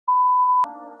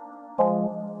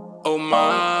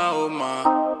oh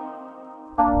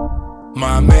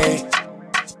my mate.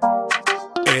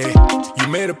 Hey, you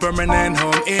made a permanent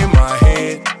home in my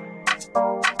head.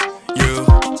 You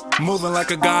moving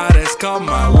like a goddess, come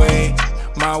my way,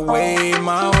 my way,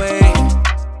 my way.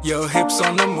 Your hips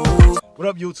on the move. What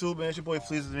up, YouTube, man? It's your boy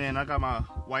Fleezzuss, man. I got my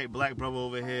white black brother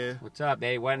over here. What's up,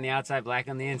 babe? White on the outside, black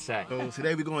on the inside. So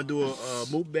today we're gonna do a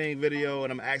mukbang video,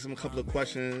 and I'm gonna ask him a couple of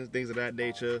questions, things of that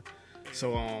nature.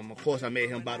 So of course I made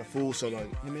him buy the food. So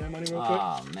like, give me that money real quick.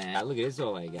 Oh man, look at this,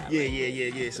 all I got.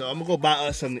 Yeah. So I'm gonna go buy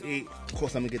us something to eat. Of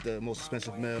course I'm gonna get the most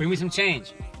expensive meal. Bring me some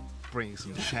change. Bring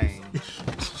some change.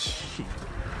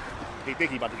 He think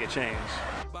he about to get change.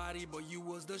 Body, but you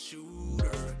was the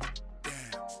shooter.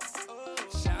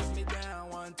 Shot me down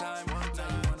one time. Now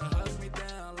you wanna hug me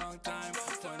down long time.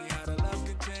 Funny how the love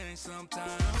can change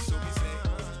sometimes. So we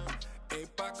say, hey,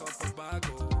 back up a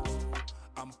bago.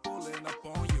 I'm pulling up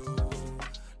on you.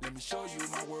 Let me show you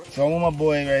my world. So I'm with my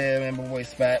boy right here, man. My boy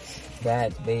Spats.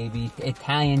 Spats, baby.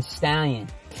 Italian stallion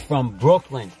from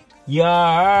Brooklyn. You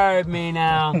heard me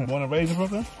now. Born and raised in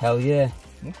Brooklyn? Hell yeah.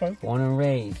 Okay. Born and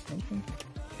raised. Okay.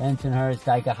 Bensonhurst,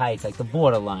 Dyker Heights, like the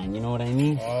borderline, you know what I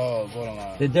mean? Oh,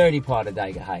 borderline. The dirty part of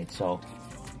Dyker Heights, so.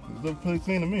 It looks pretty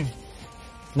clean to me.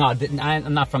 No,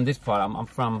 I'm not from this part. I'm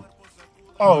from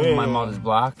my mother's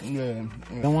block. Yeah.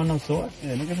 Don't want no sauce?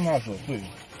 Yeah, get some hot sauce, please.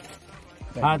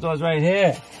 Hot sauce right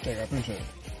here. Thank you, I appreciate it.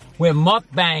 We're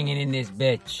mukbanging in this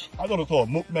bitch. I thought it was called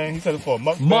mukbang. He said it's called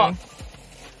mukbang. Muck.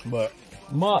 But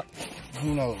Muck.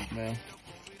 who knows, man?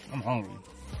 I'm hungry.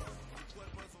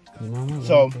 You know,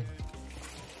 so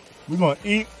we're gonna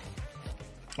eat.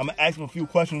 I'm gonna ask him a few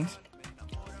questions,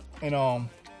 and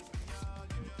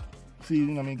see, you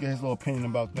know what I mean, get his little opinion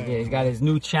about things. Yeah, he's got his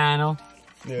new channel.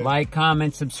 Yeah. Like,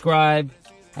 comment, subscribe.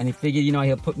 And he figured, you know,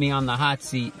 he'll put me on the hot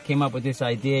seat. Came up with this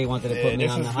idea. He wanted to put me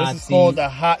on the hot seat. This is called the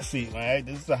hot seat, right?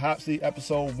 This is the hot seat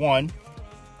episode 1.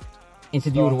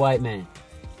 Interview with a white man.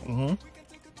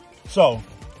 So,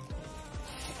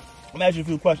 I'm asking you a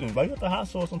few questions. Why you got the hot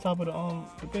sauce on top of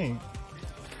the thing?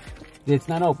 It's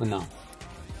not open though.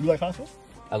 You like hot sauce?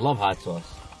 I love hot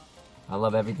sauce. I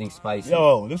love everything spicy.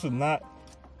 Yo, this is not.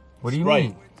 What do you Sprite.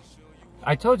 mean?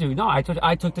 I told you. No, I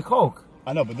took the Coke.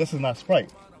 I know, but this is not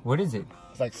Sprite. What is it?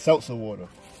 It's like seltzer water.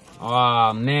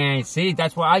 Oh man, see,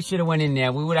 that's why I should have went in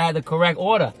there. We would have had the correct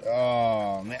order.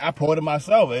 Oh man, I poured it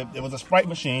myself. It was a Sprite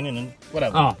machine, and then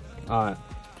whatever. Oh, all right.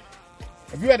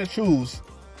 If you had to choose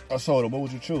a soda, what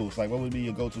would you choose? Like, what would be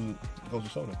your go-to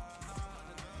soda?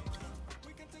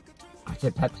 I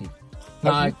said Pepsi.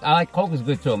 No, I like Coke is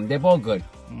good too. They're both good.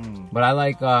 But I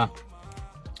like, I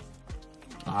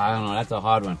don't know. That's a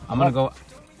hard one. I'm going to go,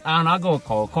 I don't know. I'll go with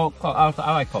Coke. Coke.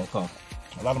 I like Coke.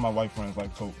 A lot of my white friends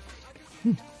like Coke.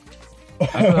 I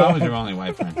thought I was your only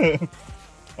white friend.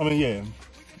 I mean, yeah.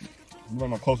 You're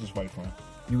my closest white friend.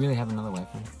 You really have another white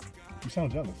friend? You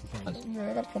sound jealous.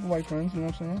 Yeah, I got a couple white friends, you know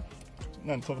what I'm saying?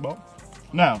 Nothing to talk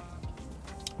about. Now,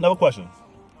 another question.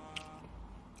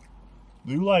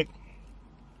 Do you like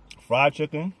fried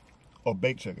chicken or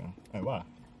baked chicken? And why?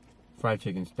 Fried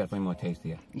chicken's definitely more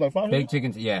tastier. You like fried chicken? Baked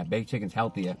chicken's, yeah, baked chicken's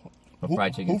healthier. But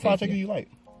fried chicken's Who fried tastier. chicken you like?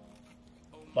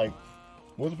 Like,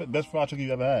 what's the best fried chicken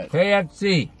you ever had?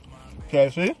 KFC.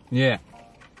 KFC? Yeah.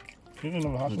 You didn't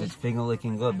know the hot sauce? It's finger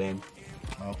licking good, babe.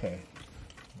 Okay.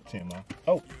 TMI.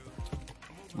 Oh.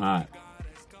 Alright.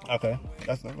 Okay.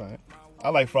 That's not right. I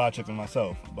like fried chicken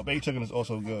myself, but baked chicken is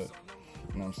also good.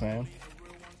 You know what I'm saying?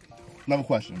 Another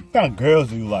question. What kind of girls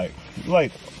do you like? You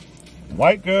like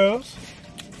white girls,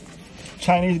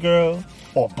 Chinese girls,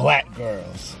 or black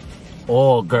girls?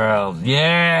 All girls,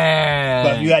 yeah.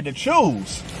 But if you had to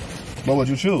choose, what would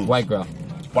you choose? White girl.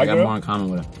 White I got girl? more in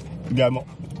common with her. You got more?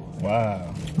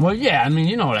 Wow. Well, yeah, I mean,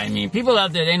 you know what I mean. People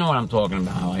out there, they know what I'm talking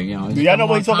about. Like, you know, Do y'all know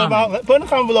what he's talking about? Put in the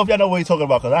comment below if y'all know what he's talking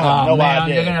about, because I have no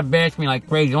idea. They're gonna bash me like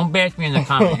crazy. Don't bash me in the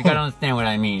comments. You gotta understand what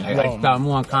I mean. Like, I start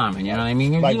more in common. You know what I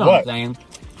mean? Like you know what? I'm saying.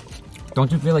 Don't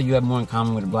you feel like you have more in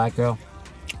common with a black girl?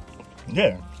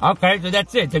 Yeah. Okay, so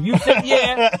that's it. If you said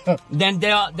yeah, then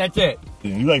that's it.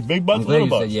 Yeah, you like big butts I'm or glad little you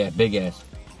butts? said yeah, big ass.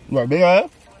 You like big ass?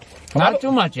 Not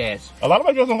too much ass. A lot of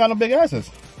my girls don't got no big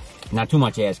asses. Not too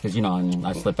much ass, because, you know,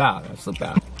 I slip out.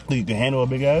 You can handle a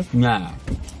big ass? Nah.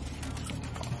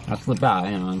 I slip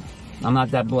out, you know. I'm not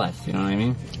that blessed, you know what I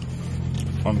mean?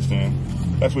 Understand.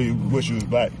 That's where you wish you was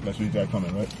black. That's where you got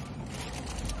coming, right?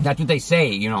 That's what they say,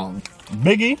 you know.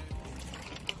 Biggie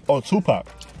or Tupac?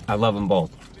 I love them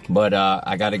both. But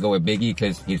I got to go with Biggie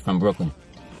because he's from Brooklyn.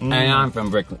 And I'm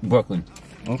from Brooklyn.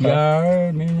 Okay. You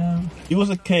heard me now? You was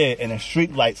a kid and the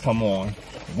street lights come on.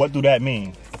 What do that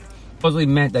mean? Supposedly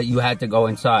meant that you had to go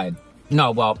inside.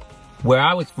 No, well, where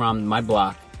I was from, my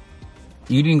block,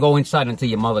 you didn't go inside until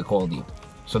your mother called you.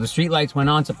 So the street lights went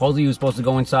on. Supposedly you were supposed to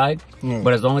go inside,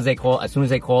 but as soon as they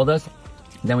called us,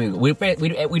 then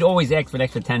we'd always ask for an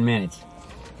extra 10 minutes.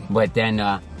 But then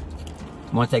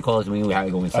once they called us, we knew how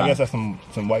to go inside. I guess that's some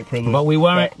white privilege. But we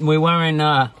weren't. We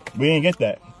didn't get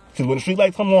that. Because when the street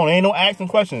lights come on, ain't no asking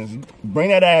questions. Bring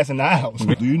that ass in the house.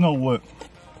 Do you know what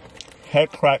head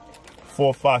crack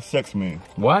 456 mean?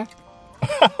 What?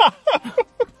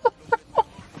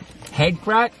 Head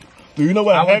crack? Do you know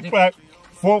what head crack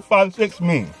 456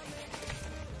 mean?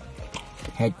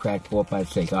 Head crack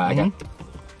 456. All right,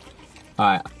 all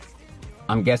right.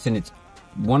 I'm guessing it's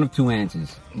one of two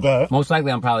answers. Go ahead. Most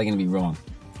likely, I'm probably going to be wrong.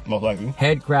 Most likely.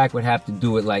 Head crack would have to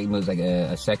do with like, it was like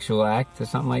a sexual act or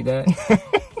something like that.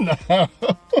 No.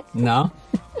 No?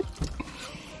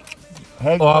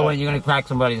 Head Or crack. when you're going to crack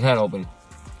somebody's head open.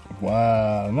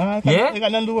 Wow. Nah, it Yeah?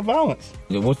 got nothing to do with violence.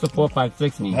 Yeah, what's the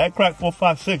 456 mean? Head crack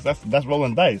 456, that's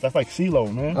rolling dice. That's like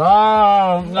CeeLo, man.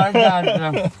 Oh, like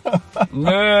that.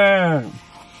 Man.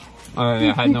 Oh,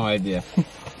 yeah, I had no idea.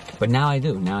 But now I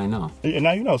do. Now I know. Yeah,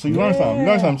 now you know. So you learned something. You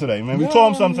learned something today, man. We taught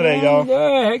him something today, y'all.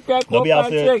 Yeah, head crack 456. Don't be out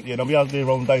there. Yeah, don't be out there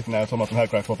rolling dice now talking about some head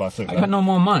crack 456. I got no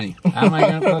more money. How am I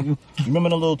going to fucking... You remember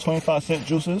the little 25-cent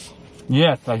juices?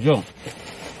 Yes, I do.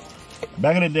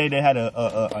 Back in the day, they had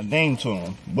a name to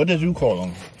them. What did you call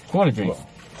them? Quarter drinks.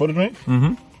 Quarter drinks?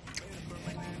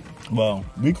 Mm-hmm. Well,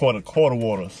 we call it quarter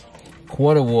waters.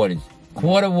 Quarter waters.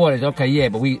 Quarter waters. Okay, yeah,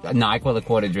 but I call it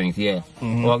quarter drinks, yeah.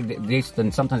 Well,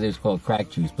 sometimes they just call it crack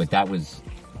juice, but that was,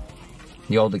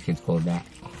 the older kids called that.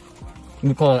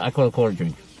 I call it quarter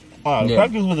drink. Yeah.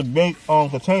 Crack juice was a big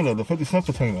container, the 50-cent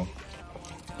container.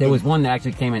 There was one that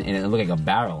actually came in and it looked like a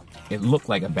barrel. It looked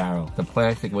like a barrel. The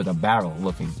plastic was a barrel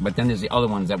looking. But then there's the other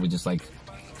ones that were just like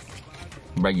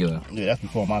regular. Yeah, that's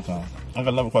before my time. I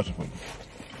got another question for you.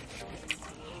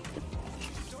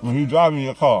 When you driving in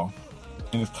your car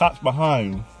and there's cops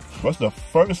behind you, what's the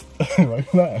first when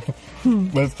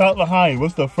it's cops behind you,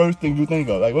 what's the first thing you think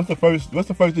of? Like what's the first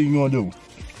thing you gonna do?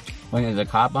 When there's a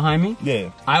cop behind me?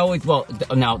 Yeah. I always,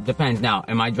 now, depends now.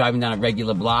 Am I driving down a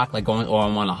regular block, like or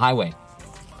I'm on a highway?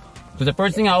 So the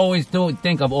first thing I always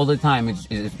think of all the time is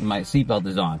my seatbelt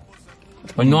is on.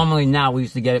 But normally now we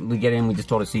get in, we just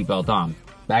throw the seatbelt on.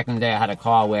 Back in the day I had a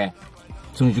car where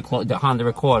as soon as you close the Honda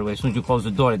Accord, where as soon as you close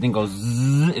the door, the thing goes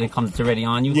zzz, and it comes already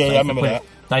on you. Yeah, So I remember that.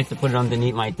 I used to put it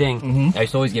underneath my thing. I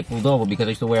used to always get pulled over because I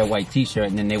used to wear a white T-shirt,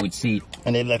 and then they would see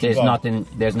And they let you there's go.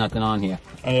 there's nothing on here.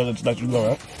 And they let you go,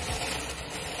 right?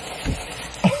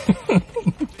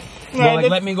 Well, like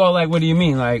let me go. Like, what do you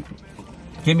mean? Like,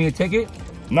 give me a ticket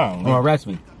No. or arrest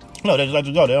me? No, they just let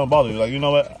you go. They don't bother you. Like, you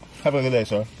know what? Have a good day,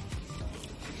 sir.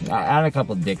 I had a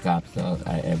couple of dick cops though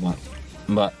at once,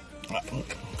 but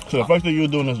So the first thing you're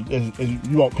doing is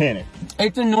you won't panic.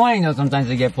 it's annoying though sometimes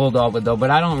to get pulled over though.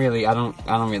 But I don't really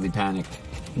panic.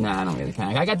 Nah, I don't really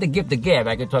panic. I got the gift to give.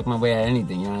 I can talk my way out of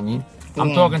anything. You know what I mean?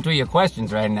 I'm talking through your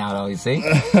questions right now though. You see,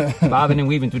 bobbing and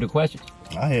weaving through the questions.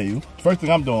 I hear you. First thing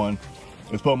I'm doing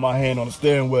is putting my hand on the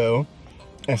steering wheel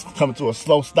and coming to a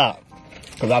slow stop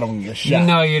because I don't want to get shot. You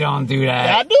know you don't do that.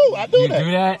 Yeah, I do You that.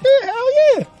 do that? Yeah,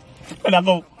 hell yeah. And I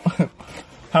go,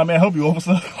 how may I help you,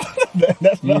 officer?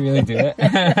 That's You really do that?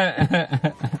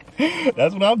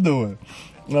 That's what I'm doing.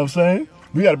 You know what I'm saying?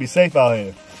 We got to be safe out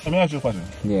here. Let me ask you a question.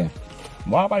 Yeah.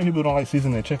 Why white people don't like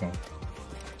seasoning their chicken?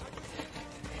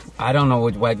 I don't know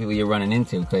which white people you're running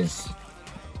into because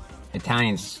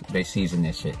Italians, they season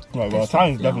this shit. Right, well,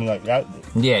 Italians definitely like that.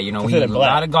 Yeah, you know, we Consider eat a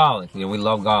black. lot of garlic. Yeah, we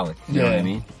love garlic. You know what I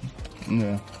mean?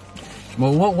 Yeah.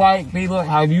 Well, what white people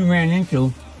have you ran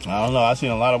into? I don't know. I've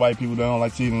seen a lot of white people that don't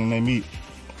like seasoning their meat.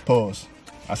 Pause.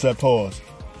 I said pause.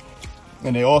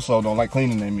 And they also don't like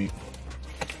cleaning their meat.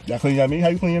 Y'all clean your meat? How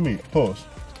you clean your meat? Pause.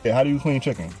 Yeah, how do you clean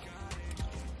chicken?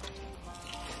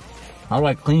 How do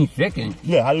I clean chicken?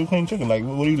 Yeah, how do you clean chicken? Like,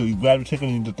 what do? You grab the chicken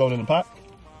and you just throw it in the pot?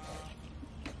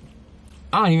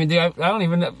 I don't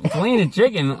even clean the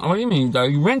chicken. What do you mean?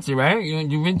 You rinse it, right?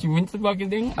 You rinse the fucking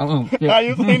thing? Oh, How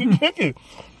you clean the chicken?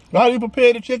 How do you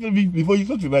prepare the chicken before you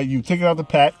cook it? Like, you take it out the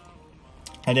pack,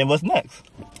 and then what's next?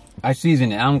 I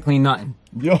season it. I don't clean nothing.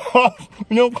 You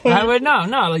don't clean I would no.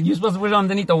 Like you supposed to put it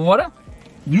underneath the water?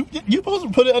 You supposed to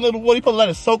put it under the water. You supposed to let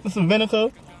it soak in some vinegar.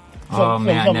 Oh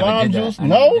man, I never lime did juice.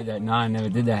 that. No, I never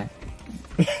did that.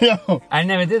 Yo, I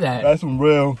never did that. that's some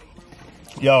real.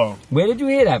 Yo, Where did you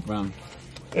hear that from?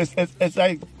 it's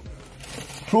like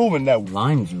proving that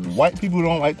Lime juice. white people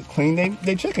don't like to clean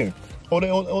their chicken or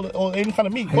any kind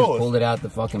of meat. I just pulled it out the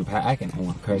fucking pack and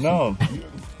I'm cursing. No,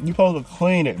 you supposed to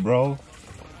clean it, bro.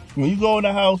 When you go in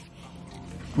the house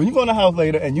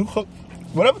later and you cook,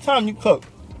 whatever time you cook,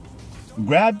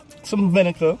 grab some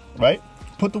vinegar, right?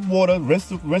 put the water, rinse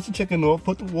the chicken off,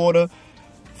 put the water,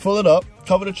 fill it up,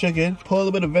 cover the chicken, put a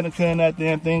little bit of vinegar in that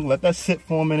damn thing, let that sit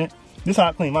for a minute. This is how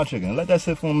I clean my chicken. Let that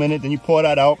sit for a minute, then you pour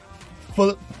that out, fill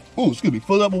it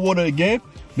up with water again,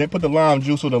 then put the lime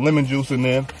juice or the lemon juice in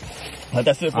there. Let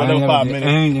that sit for another 5 minutes.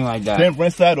 Anything like that. Then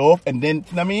rinse that off, and then,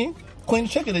 clean the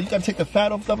chicken. You gotta take the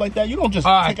fat off, stuff like that. You don't just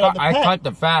take it out the pat. I cut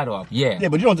the fat off, yeah. Yeah,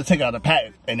 but you don't just take it out of the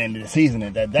pat and then season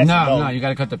it. That's no, you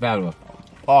gotta cut the fat off.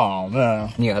 Oh,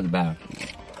 man. You gotta cut the fat off.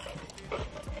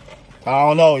 I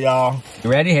don't know, y'all. You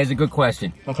ready? Here's a good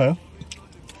question. Okay.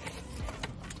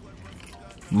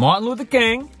 Martin Luther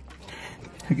King.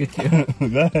 Look at you.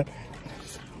 Go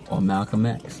Or Malcolm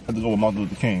X. I have to go with Martin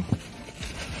Luther King.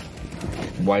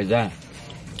 Why is that?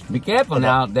 Be careful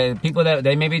now. The people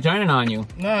they may be turning on you.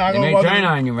 Nah, I they may turn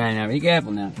on you right now. Be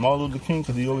careful now. Martin Luther King,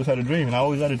 because he always had a dream, and I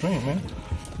always had a dream, man.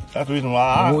 That's the reason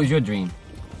why What was your dream?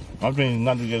 My dream is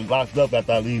not to get locked up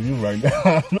after I leave you right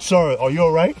now. Sir, are you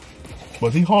alright?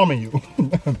 Was he harming you?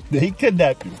 Did he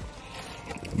kidnap you?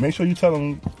 Make sure you tell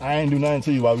him I ain't do nothing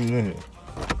to you while we was in here.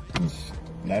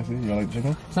 Nasty? You don't like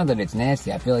chicken? It's not that it's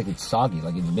nasty. I feel like it's soggy,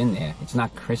 like it's been there. It's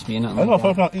not crispy or nothing. I know like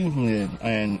first time eating from there,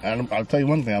 and I'll tell you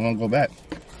one thing, I won't go back.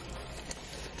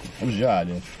 That was your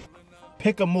idea.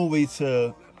 Pick a movie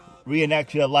to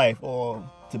reenact your life or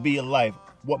to be your life.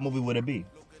 What movie would it be?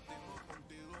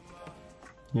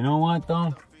 You know what,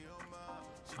 though?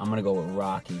 I'm gonna go with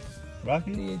Rocky.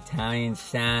 Rocky? The Italian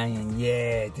Stallion,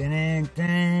 yeah. Dun,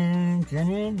 dun, dun,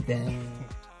 dun, dun.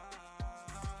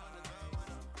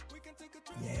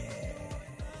 Yeah.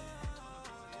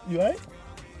 You right?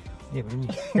 Yeah, what do you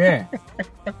mean? Yeah.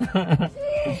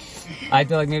 I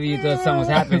thought like maybe you thought something was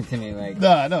happening to me. Like,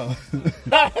 Nah, no.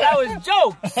 that was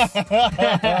jokes.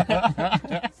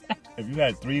 If you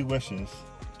had 3 wishes,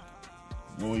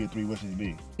 what would your 3 wishes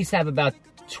be? I used to have about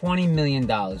 $20 million.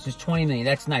 Just $20 million.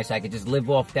 That's nice. I could just live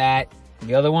off that.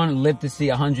 The other one, live to see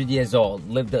 100 years old.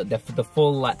 Live the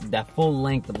full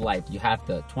length of life. You have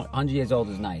to. 100 years old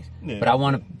is nice. Yeah. But I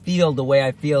want to feel the way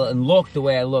I feel and look the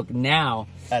way I look now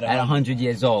at 100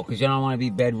 years old. Because you don't want to be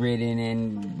bedridden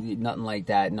and nothing like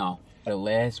that. No. The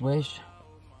last wish,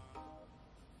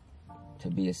 to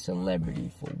be a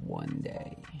celebrity for one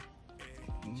day.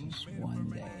 Just one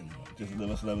day. Just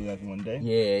live a celebrity life for one day?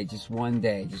 Yeah, just one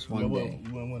day. Just one day.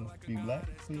 You want to be black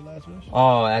for your last wish?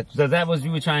 Oh, that was what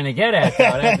you were trying to get at,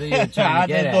 though. That's what you were trying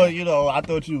to get at. I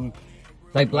thought you...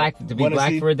 Like to be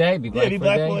black for a day? Be black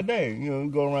for a day. You know,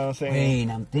 go around saying... Wait,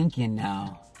 I'm thinking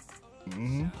now.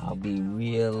 I'll be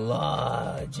real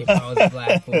large if I was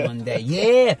black for one day.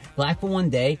 Yeah, black for one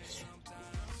day.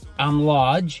 I'm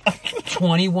large.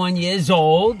 21 years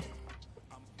old.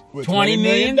 With $20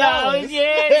 million.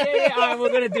 Yeah. All right, we're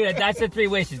going to do that. That's the 3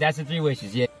 wishes.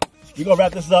 Yeah. We're going to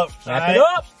wrap this up. Wrap it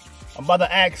up. I'm about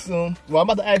to ask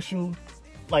you,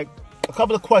 like, a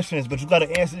couple of questions, but you got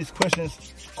to answer these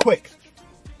questions quick.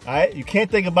 All right? You can't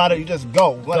think about it. You just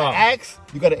go. You got to ask,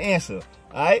 you got to answer.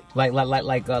 All right? Like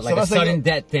a sudden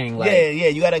death thing. Like. Yeah.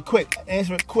 You got to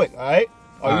answer it quick. All right?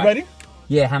 Are you ready?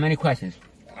 Yeah. How many questions?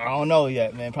 I don't know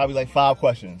yet, man. Probably like 5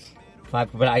 questions.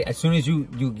 5, but as soon as you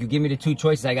give me the 2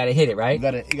 choices, I gotta hit it, right?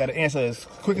 You gotta answer as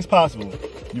quick as possible.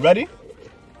 You ready?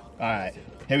 All right,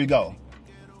 here we go.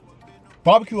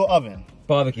 Barbecue or oven?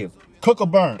 Barbecue. Cook or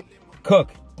burn?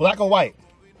 Cook. Black or white?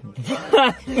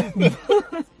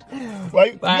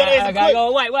 Right? I gotta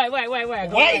go white. White.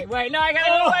 No, I gotta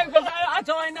go white because I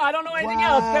don't know anything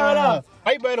else. Fair enough.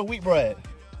 White bread or wheat bread?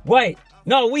 White.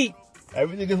 No, wheat.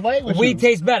 Everything is white with Wheat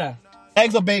tastes better.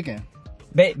 Eggs or bacon?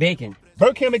 Bacon.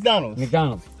 Burger King or McDonald's?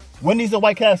 McDonald's. Wendy's or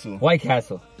White Castle? White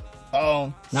Castle.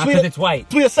 Not because it's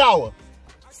white. Sweet or sour?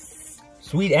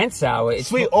 Sweet and sour. It's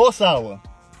sweet or sour?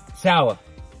 Sour.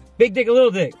 Big dick or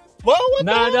little dick? Whoa, what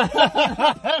no.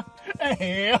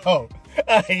 Hey, yo.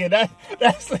 Hey,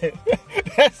 that's it.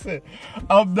 That's it.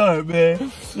 I'm done,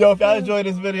 man. Yo, if y'all enjoyed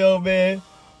this video, man,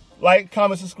 like,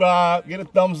 comment, subscribe, get a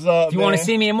thumbs up. If you want to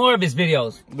see me in more of his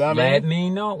videos, let me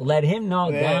know. Let him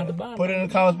know down at the bottom. Put it in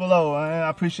the comments below, man. I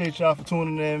appreciate y'all for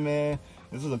tuning in, man.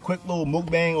 This is a quick little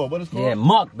mukbang, or what it's called? Yeah,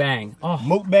 mukbang. Oh.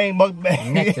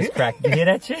 Mukbang. Neck is cracked. You hear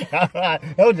that shit?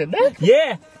 That was your neck?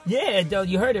 Yeah, dude,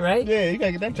 you heard it, right? Yeah, you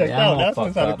gotta get that checked out. That's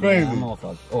what's kind of crazy. I'm all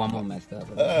fucked. Oh, I'm all messed up.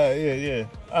 Yeah.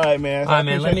 All right, man. All right,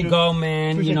 man. Let me go,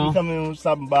 man. Appreciate you coming and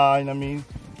stopping by, you know what I mean?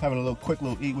 Having a quick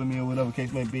little eat with me or whatever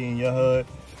case may be in your hood.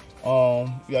 You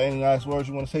got any last words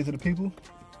you want to say to the people?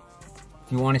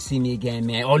 If you want to see me again,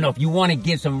 man. Oh, no, if you want to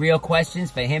give some real questions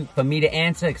for me to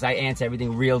answer, because I answer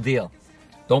everything real deal.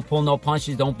 Don't pull no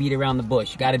punches. Don't beat around the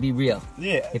bush. You got to be real.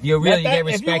 Yeah. If you're real, you get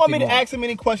respected. If you want me to ask him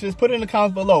any questions, put it in the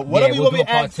comments below. Whatever you want me to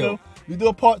ask him, we do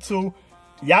a part 2.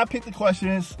 Y'all pick the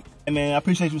questions. Hey, man, I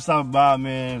appreciate you stopping by,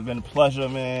 man. It's been a pleasure,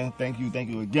 man. Thank you again.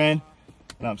 You know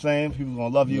what I'm saying? People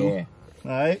gonna love you. Yeah.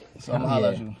 All right? So I'm gonna holler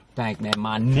at you. Thanks, man.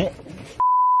 My neck.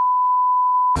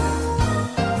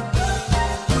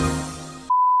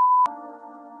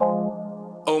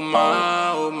 Oh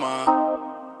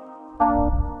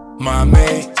my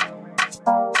mate.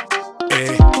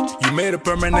 Hey, you made a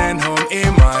permanent home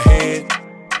in my head.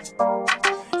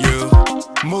 You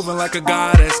moving like a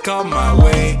goddess, come my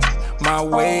way, my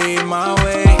way, my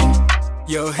way.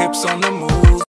 Your hips on the move.